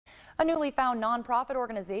A newly found nonprofit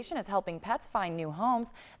organization is helping pets find new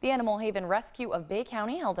homes. The Animal Haven Rescue of Bay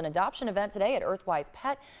County held an adoption event today at Earthwise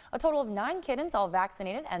Pet. A total of 9 kittens, all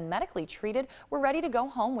vaccinated and medically treated, were ready to go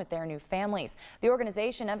home with their new families. The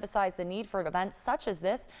organization emphasized the need for events such as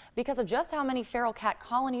this because of just how many feral cat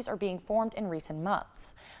colonies are being formed in recent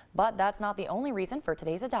months. But that's not the only reason for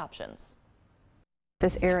today's adoptions.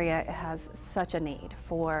 This area has such a need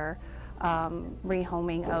for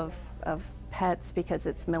rehoming of pets because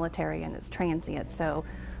it's military and it's transient. So,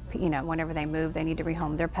 whenever they move, they need to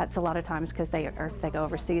rehome their pets a lot of times because if they go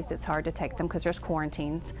overseas, it's hard to take them because there's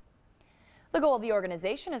quarantines. The goal of the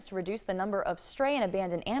organization is to reduce the number of stray and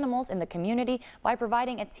abandoned animals in the community by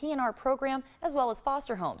providing a TNR program as well as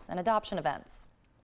foster homes and adoption events.